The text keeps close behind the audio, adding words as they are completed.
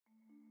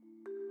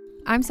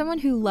I'm someone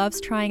who loves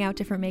trying out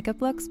different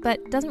makeup looks,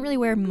 but doesn't really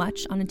wear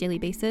much on a daily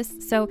basis,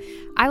 so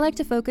I like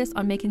to focus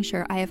on making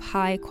sure I have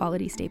high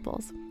quality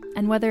staples.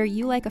 And whether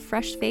you like a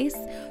fresh face,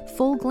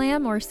 full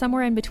glam, or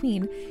somewhere in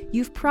between,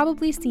 you've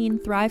probably seen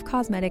Thrive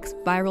Causemetics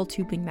Viral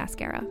Tubing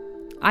Mascara.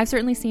 I've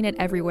certainly seen it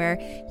everywhere.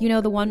 You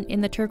know, the one in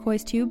the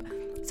turquoise tube?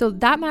 So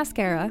that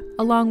mascara,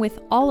 along with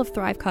all of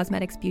Thrive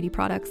Causemetics beauty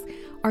products,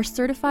 are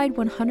certified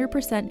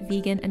 100%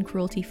 vegan and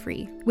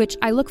cruelty-free, which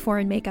I look for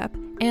in makeup,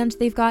 and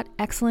they've got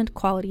excellent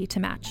quality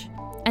to match.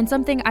 And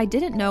something I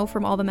didn't know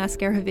from all the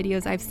mascara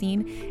videos I've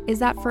seen is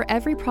that for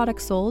every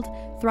product sold,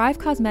 Thrive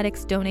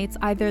Causemetics donates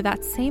either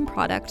that same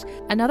product,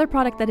 another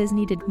product that is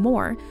needed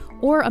more,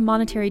 or a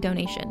monetary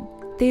donation.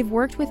 They've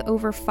worked with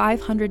over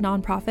 500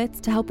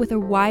 nonprofits to help with a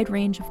wide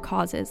range of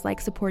causes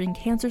like supporting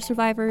cancer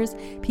survivors,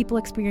 people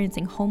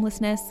experiencing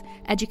homelessness,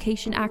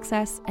 education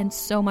access, and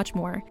so much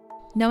more.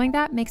 Knowing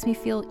that makes me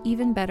feel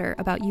even better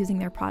about using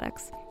their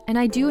products. And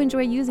I do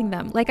enjoy using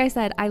them. Like I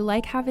said, I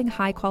like having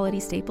high quality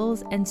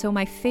staples, and so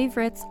my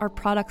favorites are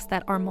products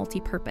that are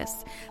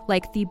multi-purpose,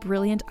 like the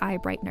Brilliant Eye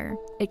Brightener.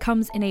 It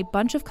comes in a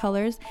bunch of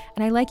colors,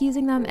 and I like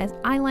using them as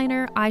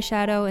eyeliner,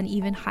 eyeshadow, and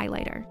even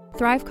highlighter.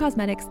 Thrive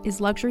Causemetics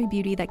is luxury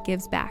beauty that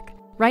gives back.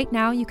 Right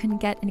now, you can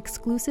get an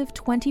exclusive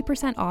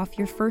 20% off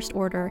your first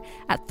order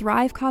at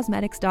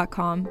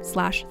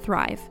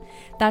thrivecausemetics.com/thrive.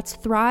 That's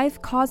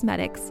Thrive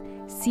Causemetics,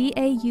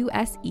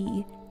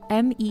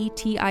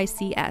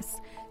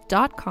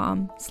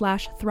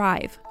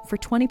 CAUSEMETICS.com/thrive for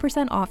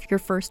 20% off your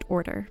first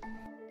order.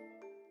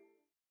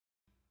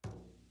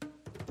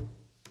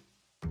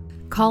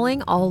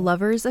 Calling all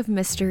lovers of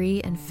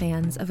mystery and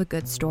fans of a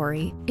good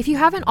story. If you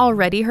haven't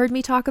already heard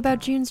me talk about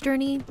June's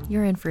Journey,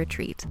 you're in for a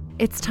treat.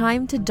 It's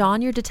time to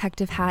don your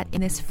detective hat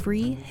in this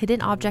free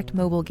hidden object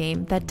mobile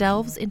game that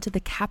delves into the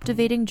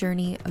captivating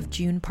journey of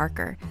June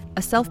Parker,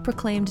 a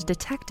self-proclaimed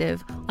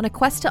detective on a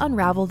quest to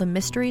unravel the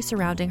mystery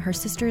surrounding her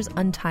sister's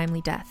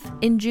untimely death.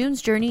 In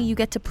June's Journey, you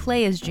get to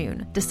play as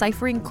June,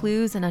 deciphering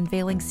clues and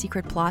unveiling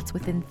secret plots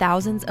within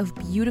thousands of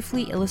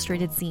beautifully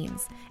illustrated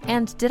scenes.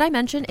 And did I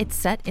mention it's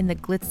set in the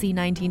glitzy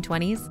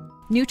 1920s?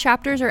 New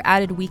chapters are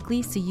added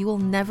weekly, so you will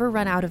never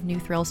run out of new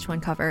thrills to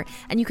uncover,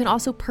 and you can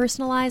also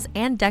personalize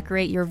and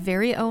decorate your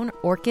very own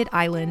Orchid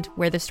Island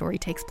where the story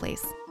takes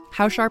place.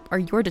 How sharp are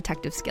your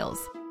detective skills?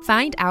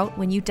 Find out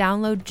when you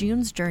download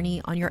June's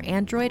Journey on your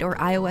Android or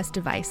iOS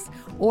device,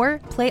 or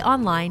play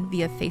online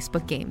via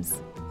Facebook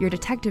Games. Your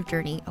detective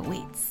journey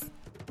awaits.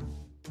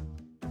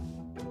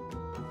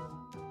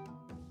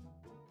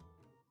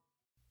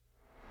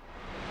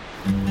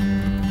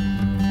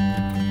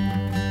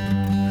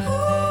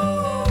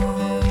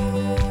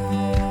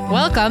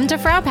 Welcome to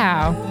Frau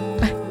Pow.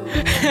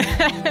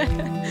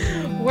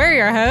 We're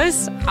your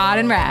hosts, Odd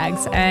and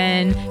Rags,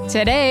 and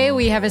today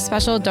we have a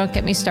special Don't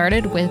Get Me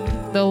Started with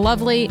the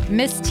lovely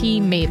Miss T.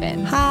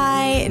 Maven.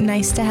 Hi,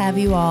 nice to have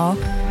you all,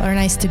 or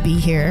nice to be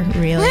here,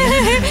 really.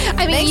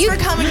 I mean, Thanks for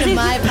coming to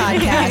my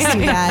podcast,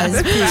 you guys.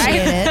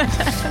 Appreciate it.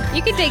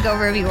 You can take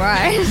over if you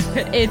want.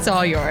 It's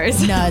all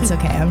yours. No, it's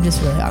okay. I'm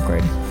just really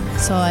awkward.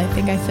 So I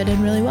think I fit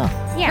in really well.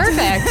 Yeah.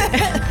 Perfect.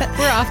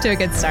 We're off to a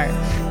good start.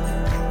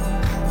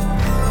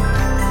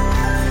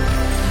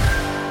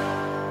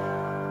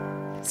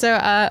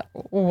 So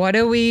what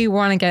do we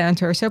want to get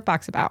into our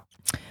soapbox about?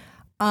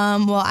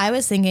 Well, I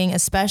was thinking,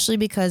 especially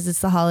because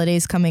it's the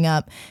holidays coming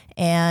up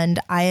and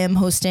I am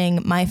hosting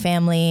my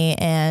family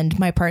and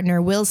my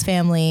partner Will's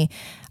family,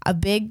 a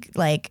big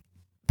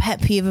pet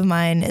peeve of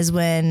mine is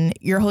when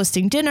you're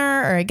hosting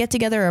dinner or a get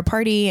together or a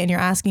party and you're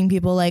asking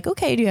people like,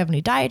 okay, do you have any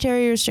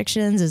dietary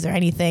restrictions? Is there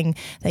anything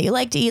that you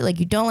like to eat,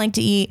 like you don't like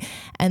to eat?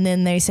 And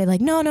then they say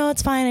like, no,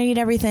 it's fine. I eat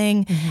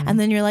everything. Mm-hmm. And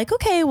then you're like,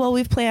 okay, well,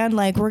 we've planned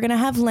we're going to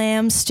have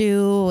lamb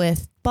stew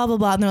with blah, blah,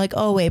 blah. And they're like,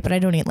 oh, wait, but I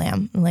don't eat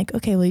lamb. I'm like,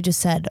 okay, well, you just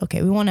said,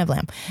 okay, we won't have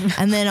lamb.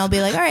 And then I'll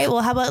be like, all right, well,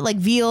 how about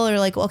veal? Or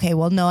okay,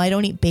 well, no, I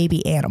don't eat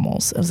baby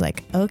animals. I was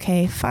like,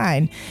 okay,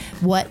 fine.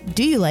 What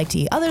do you like to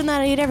eat? Other than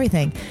that, I eat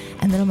everything.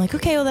 And then I'm like,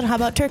 okay, well, then how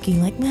about turkey?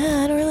 I'm like,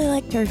 nah, I don't really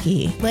like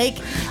turkey.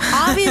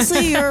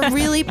 Obviously, you're a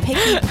really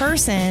picky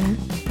person.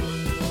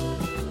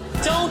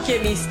 Don't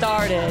get me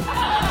started.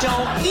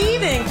 Don't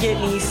even get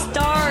me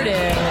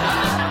started.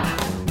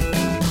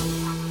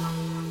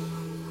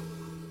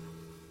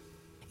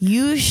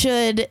 You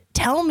should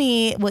tell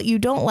me what you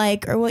don't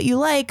like or what you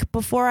like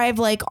before I've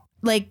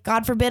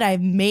God forbid I've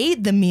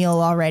made the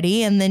meal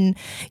already and then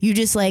you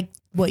just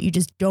what you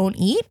just don't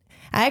eat.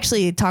 I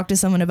actually talked to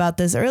someone about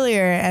this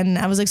earlier and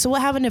I was like, so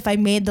what happened if I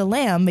made the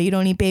lamb but you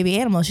don't eat baby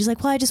animals? She's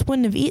like, well, I just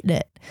wouldn't have eaten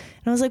it.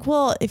 And I was like,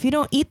 well, if you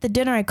don't eat the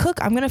dinner I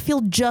cook, I'm going to feel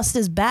just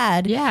as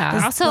bad.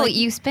 Yeah. Also,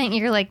 you spent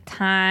your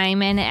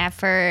time and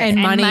effort and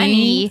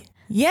money.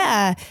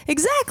 Yeah,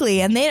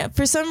 exactly. And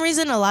for some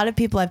reason, a lot of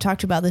people I've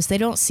talked about this, they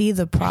don't see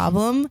the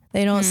problem.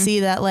 They don't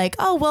see that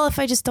oh, well, if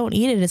I just don't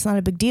eat it, it's not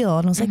a big deal.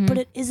 And I was like, but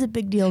it is a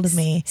big deal to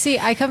me. See,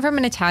 I come from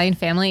an Italian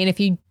family, and if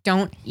you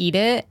don't eat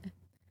it,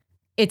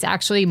 it's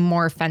actually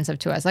more offensive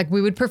to us.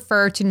 We would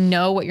prefer to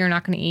know what you're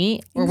not going to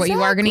eat or what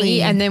you are going to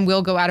eat, and then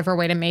we'll go out of our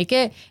way to make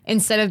it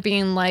instead of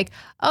being like,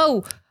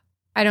 oh,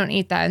 I don't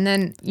eat that. And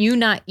then you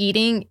not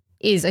eating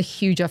is a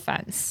huge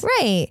offense.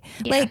 Right.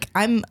 Yeah. Like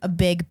I'm a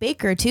big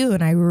baker too,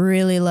 and I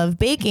really love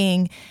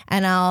baking.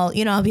 And I'll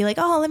be like,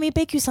 oh, let me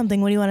bake you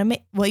something. What do you want to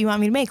make? What you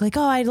want me to make? Like,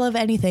 oh, I love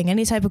anything,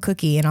 any type of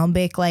cookie. And I'll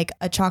bake like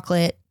a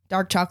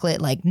dark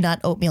chocolate, like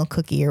nut oatmeal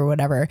cookie or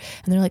whatever.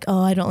 And they're like,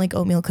 oh, I don't like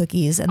oatmeal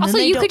cookies. And Also,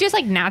 then you could just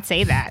like not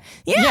say that.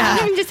 Yeah.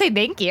 And just say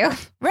thank you.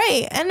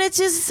 Right. And it's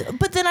just,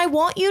 but then I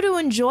want you to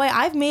enjoy.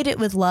 I've made it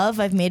with love.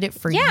 I've made it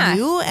for Yeah.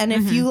 you. And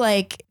if you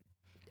like,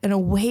 in a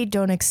way,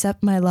 don't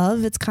accept my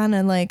love, it's kind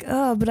of like,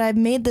 oh, but I've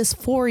made this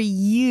for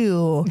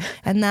you.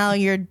 And now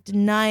you're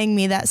denying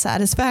me that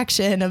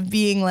satisfaction of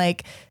being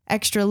like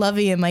extra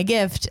lovey in my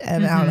gift.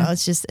 And I don't know,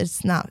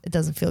 it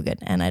doesn't feel good.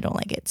 And I don't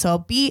like it. So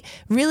be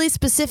really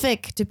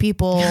specific to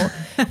people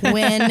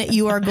when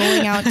you are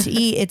going out to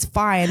eat. It's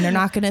fine. They're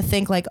not going to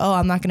think like, oh,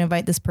 I'm not going to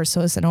invite this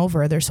person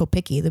over. They're so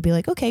picky. They'll be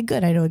like, okay,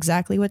 good. I know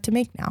exactly what to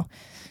make now.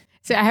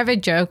 So I have a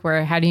joke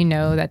where, how do you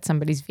know that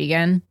somebody's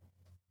vegan?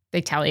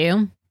 They tell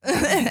you.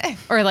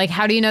 Or like,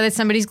 how do you know that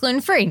somebody's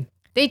gluten-free?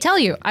 They tell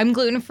you, I'm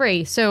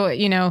gluten-free. So,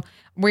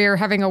 we're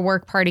having a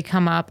work party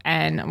come up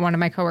and one of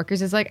my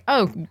coworkers is like,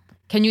 oh,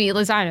 can you eat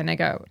lasagna? And I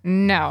go,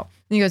 no.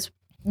 And he goes,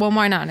 well,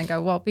 why not? And I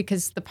go, well,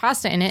 because the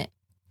pasta in it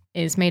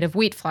is made of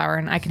wheat flour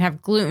and I can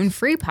have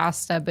gluten-free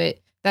pasta, but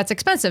that's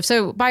expensive.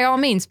 So by all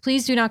means,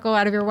 please do not go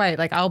out of your way.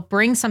 Like, I'll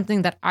bring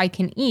something that I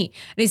can eat.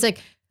 And he's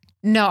like,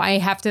 no,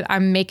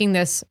 I'm making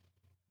this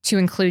to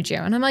include you.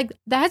 And I'm like,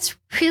 that's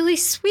really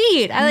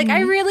sweet.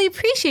 I really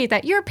appreciate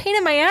that. You're a pain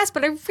in my ass,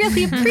 but I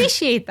really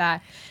appreciate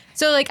that.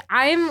 So like,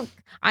 I'm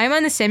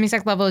on the same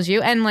exact level as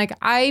you. And like,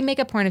 I make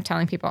a point of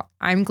telling people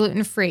I'm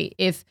gluten-free.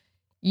 If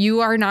you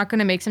are not going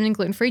to make something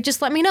gluten-free,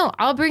 just let me know.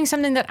 I'll bring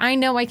something that I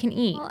know I can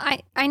eat. Well,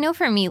 I know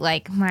for me,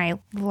 like my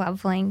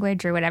love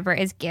language or whatever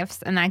is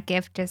gifts. And that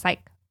gift is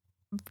like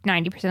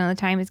 90% of the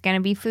time is going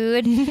to be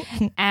food.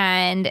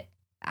 And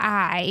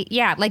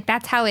like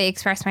that's how I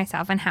express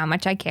myself and how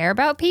much I care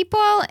about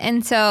people.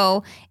 And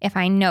so if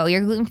I know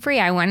you're gluten-free,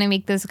 I want to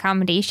make those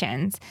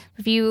accommodations.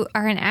 If you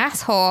are an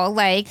asshole,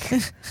 like,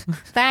 then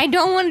I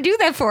don't want to do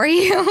that for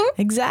you.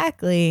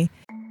 Exactly.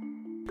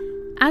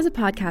 As a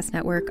podcast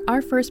network,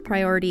 our first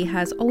priority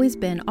has always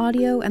been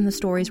audio and the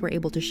stories we're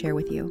able to share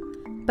with you.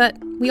 But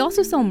we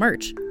also sell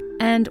merch,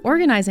 and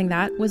organizing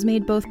that was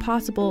made both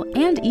possible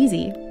and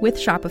easy with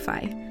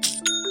Shopify.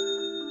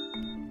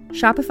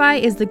 Shopify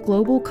is the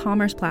global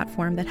commerce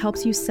platform that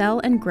helps you sell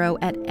and grow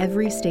at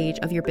every stage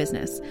of your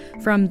business,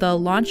 from the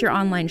launch your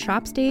online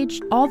shop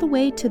stage all the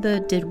way to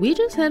the did we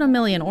just hit 1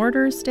 million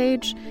orders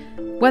stage.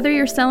 Whether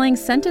you're selling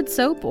scented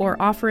soap or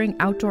offering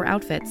outdoor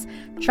outfits,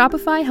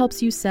 Shopify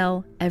helps you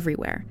sell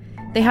everywhere.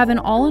 They have an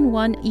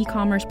all-in-one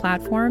e-commerce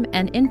platform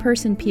and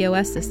in-person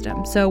POS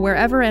system, so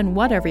wherever and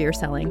whatever you're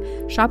selling,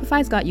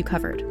 Shopify's got you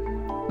covered.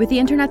 With the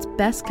internet's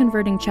best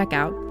converting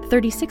checkout,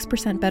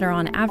 36% better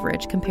on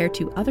average compared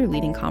to other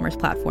leading commerce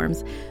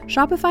platforms,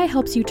 Shopify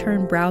helps you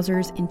turn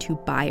browsers into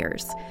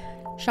buyers.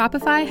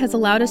 Shopify has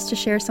allowed us to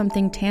share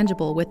something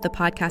tangible with the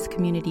podcast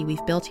community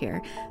we've built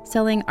here,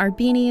 selling our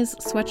beanies,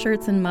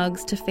 sweatshirts, and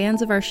mugs to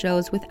fans of our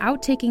shows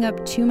without taking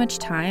up too much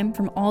time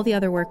from all the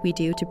other work we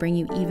do to bring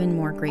you even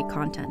more great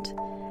content.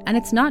 And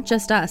it's not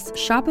just us.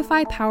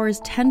 Shopify powers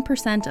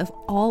 10% of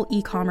all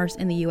e-commerce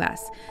in the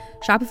US.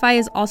 Shopify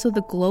is also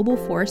the global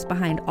force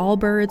behind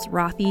Allbirds,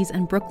 Rothy's,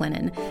 and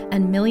Brooklinen,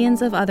 and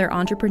millions of other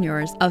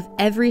entrepreneurs of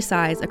every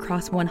size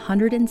across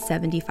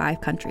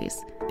 175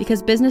 countries.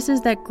 Because businesses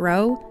that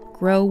grow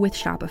with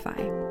Shopify.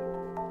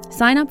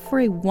 Sign up for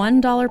a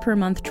 $1 per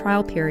month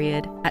trial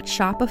period at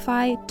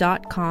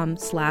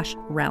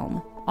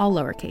shopify.com/realm, all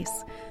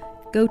lowercase.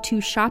 Go to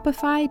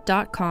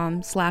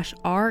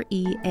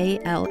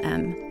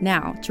shopify.com/REALM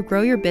now to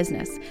grow your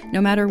business,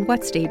 no matter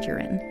what stage you're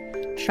in.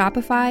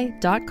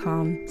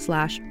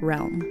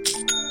 Shopify.com/realm.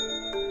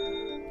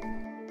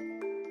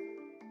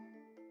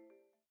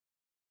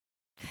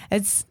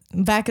 It's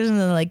back in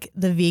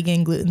the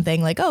vegan gluten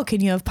thing. Like, oh,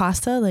 can you have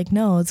pasta? Like,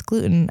 no, it's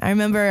gluten. I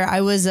remember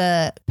I was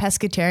a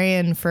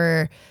pescatarian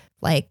for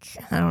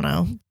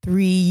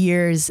 3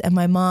 years, and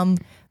my mom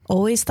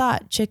always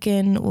thought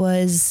chicken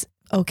was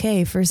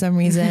okay for some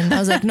reason. I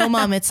was like, no,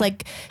 Mom, it's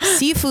like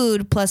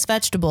seafood plus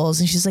vegetables.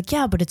 And she's like,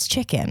 yeah, but it's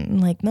chicken.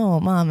 I'm like, no,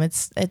 Mom,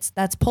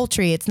 that's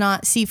poultry. It's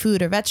not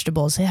seafood or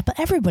vegetables. Yeah, but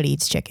everybody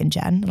eats chicken,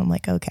 Jen. And I'm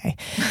like, okay.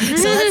 So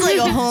that's like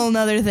a whole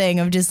nother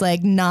thing of just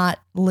like not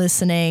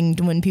listening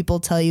when people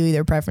tell you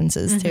their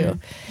preferences too.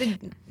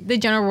 The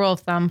general rule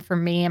of thumb for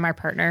me and my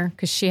partner,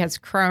 because she has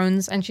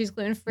Crohn's and she's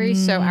gluten-free.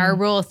 So our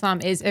rule of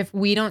thumb is if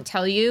we don't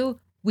tell you,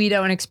 we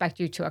don't expect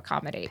you to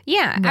accommodate.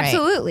 Yeah, Right.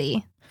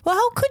 absolutely. Well,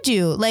 how could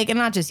you? Like, and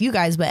not just you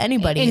guys, but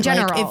anybody. In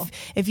general. Like,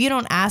 if you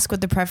don't ask what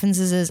the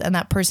preferences is and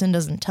that person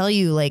doesn't tell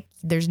you, like,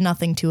 there's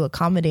nothing to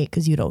accommodate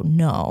because you don't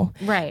know.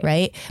 Right.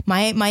 Right.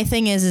 My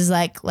thing is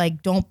like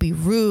don't be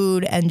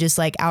rude and just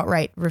like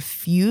outright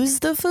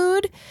refuse the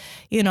food,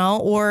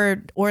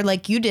 or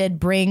like you did,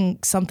 bring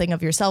something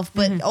of yourself.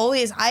 But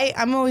always,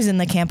 I'm always in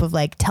the camp of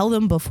like, tell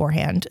them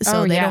beforehand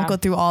so they don't go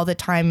through all the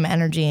time,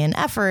 energy, and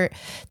effort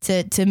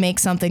to make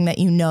something that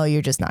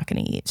you're just not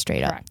going to eat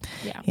straight up.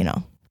 Yeah.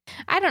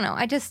 I don't know.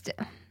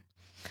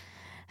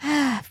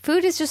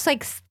 food is just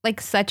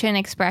like such an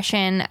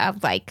expression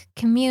of like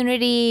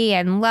community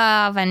and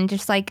love, and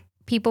just like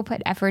people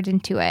put effort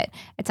into it.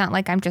 It's not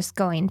like I'm just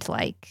going to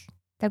like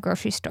the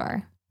grocery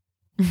store.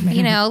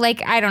 You know,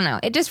 like, I don't know.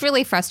 It just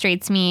really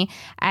frustrates me.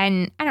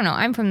 And I don't know.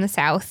 I'm from the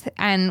South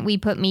and we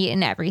put meat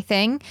in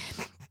everything,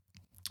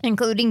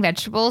 including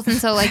vegetables. And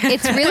so like,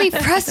 it's really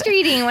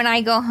frustrating when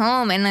I go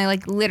home and I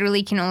like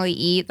literally can only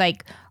eat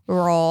like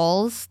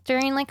rolls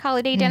during like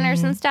holiday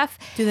dinners and stuff.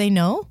 Do they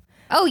know?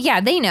 Oh, yeah,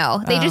 they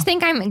know. They just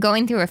think I'm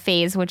going through a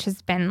phase, which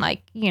has been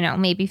like, you know,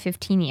 maybe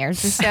 15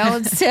 years or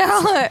so.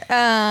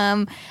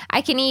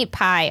 I can eat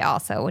pie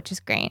also, which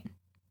is great.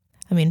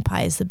 I mean,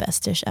 pie is the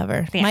best dish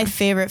ever. Yeah. My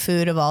favorite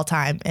food of all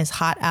time is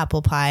hot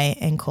apple pie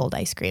and cold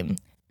ice cream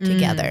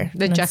together.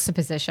 The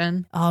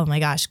juxtaposition. Oh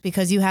my gosh.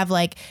 Because you have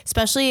like,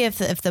 especially if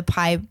the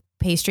pie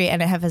pastry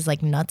and it has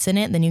like nuts in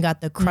it, then you got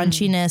the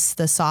crunchiness,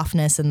 the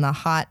softness, and the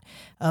hot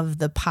of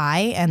the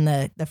pie and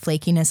the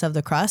flakiness of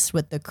the crust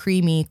with the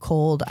creamy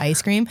cold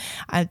ice cream.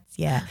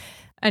 Yeah.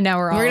 And now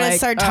we're going to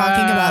start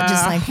talking about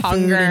just like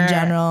hunger. food in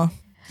general.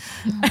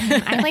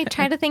 I like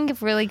try to think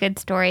of really good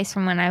stories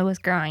from when I was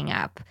growing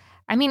up.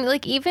 I mean,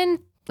 like even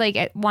like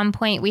at one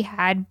point we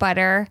had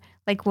butter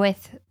like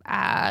with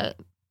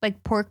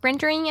like pork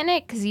rendering in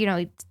it because, you know,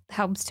 it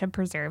helps to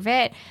preserve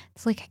it.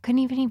 It's like I couldn't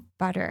even eat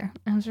butter.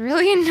 It was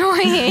really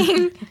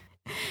annoying.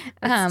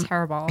 It's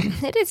terrible.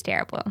 It is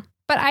terrible.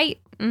 But I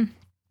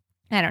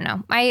don't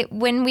know.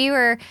 When we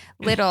were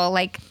little,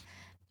 like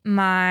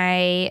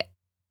my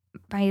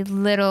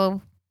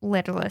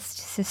littlest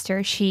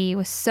sister, she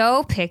was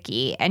so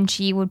picky and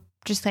she would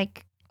just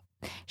like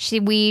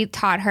we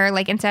taught her,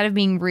 like, instead of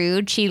being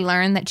rude, she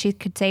learned that she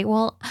could say,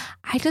 well,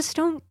 I just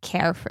don't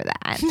care for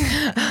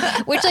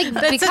that. Which, like,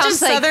 That's becomes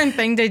such a like, Southern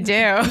thing to do.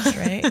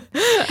 Right?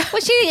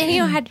 well, she, you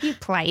know, had to be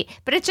polite,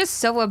 but it's just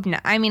so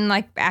I mean,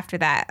 like, after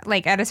that,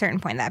 like, at a certain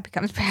point, that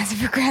becomes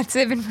passive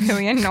aggressive and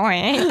really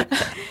annoying.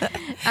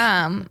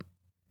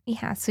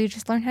 Yeah, so you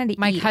just learn how to eat.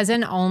 My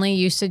cousin only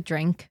used to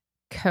drink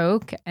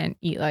Coke and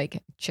eat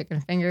like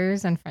chicken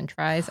fingers and French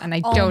fries, and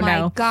I don't know.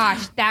 Oh my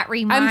gosh, that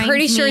reminds I'm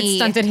pretty sure it me.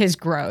 stunted his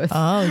growth.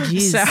 Oh,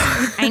 geez. So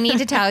I need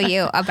to tell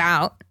you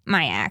about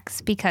my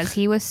ex because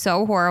he was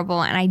so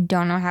horrible, and I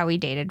don't know how we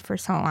dated for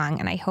so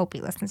long, and I hope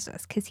he listens to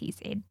this because he's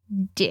a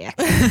dick.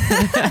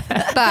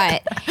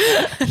 But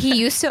he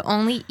used to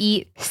only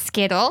eat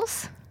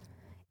Skittles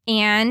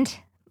and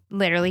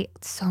literally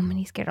so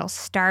many Skittles.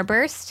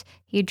 Starburst,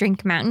 he'd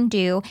drink Mountain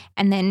Dew,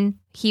 and then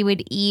he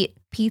would eat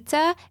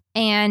pizza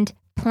and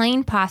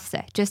plain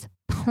pasta, just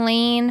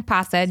plain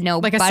pasta, no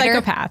like butter. a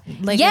psychopath.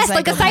 Yes,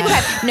 like a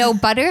psychopath. No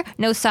butter,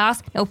 no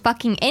sauce, no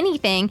fucking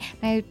anything.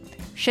 I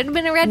should have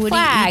been a red Would he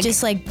flag. eat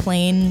just like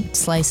plain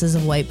slices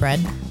of white bread?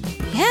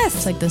 Yes.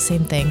 It's like the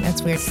same thing.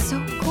 That's weird. So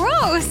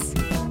gross.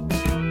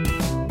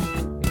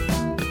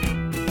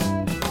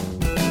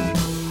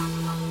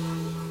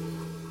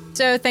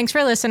 So thanks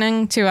for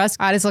listening to us.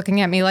 Odd is looking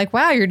at me like,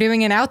 wow, you're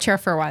doing an outro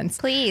for once.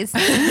 Please.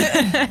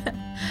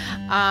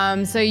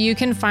 So you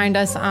can find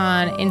us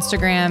on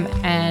Instagram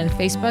and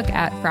Facebook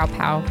at Frau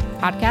Pow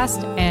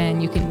Podcast,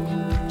 and you can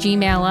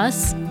Gmail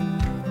us.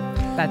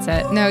 That's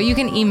it. No, you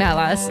can email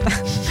us at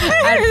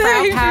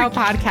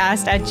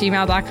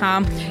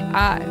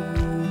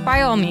fraupowpodcast@gmail.com.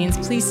 By all means,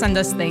 please send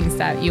us things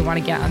that you want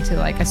to get onto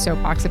like a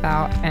soapbox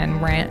about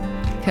and rant,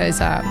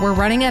 because we're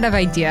running out of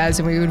ideas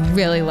and we would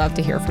really love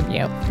to hear from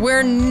you.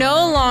 We're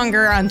no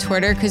longer on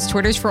Twitter because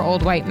Twitter's for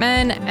old white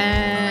men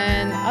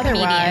and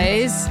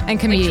otherwise, and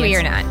comedians. Which we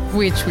are not.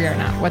 Which we are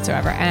not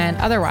whatsoever. And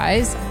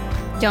otherwise,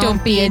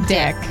 don't be a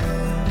dick.